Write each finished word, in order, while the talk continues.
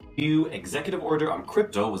New executive order on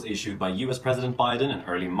crypto was issued by US President Biden in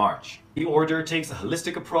early March. The order takes a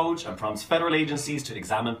holistic approach and prompts federal agencies to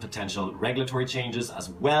examine potential regulatory changes as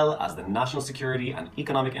well as the national security and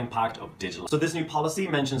economic impact of digital. So this new policy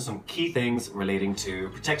mentions some key things relating to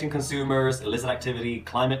protecting consumers, illicit activity,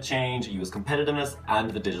 climate change, US competitiveness,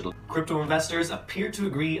 and the digital. Crypto investors appear to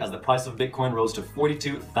agree as the price of Bitcoin rose to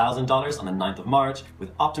 $42,000 on the 9th of March,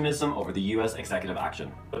 with optimism over the US executive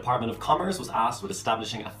action. The Department of Commerce was tasked with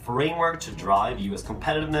establishing a framework to drive US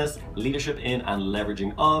competitiveness, leadership in and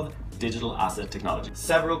leveraging of digital asset technology.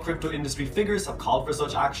 Several crypto industry figures have called for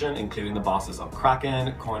such action, including the bosses of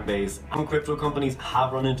Kraken, Coinbase, and crypto companies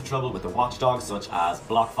have run into trouble with the watchdogs such as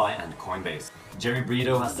BlockFi and Coinbase. Jerry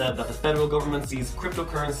Brito has said that the federal government sees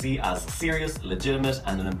cryptocurrency as serious, legitimate,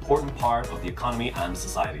 and an important part of the economy and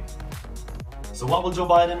society. So what will Joe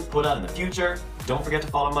Biden put out in the future? Don't forget to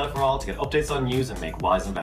follow Money for All to get updates on news and make wise investments.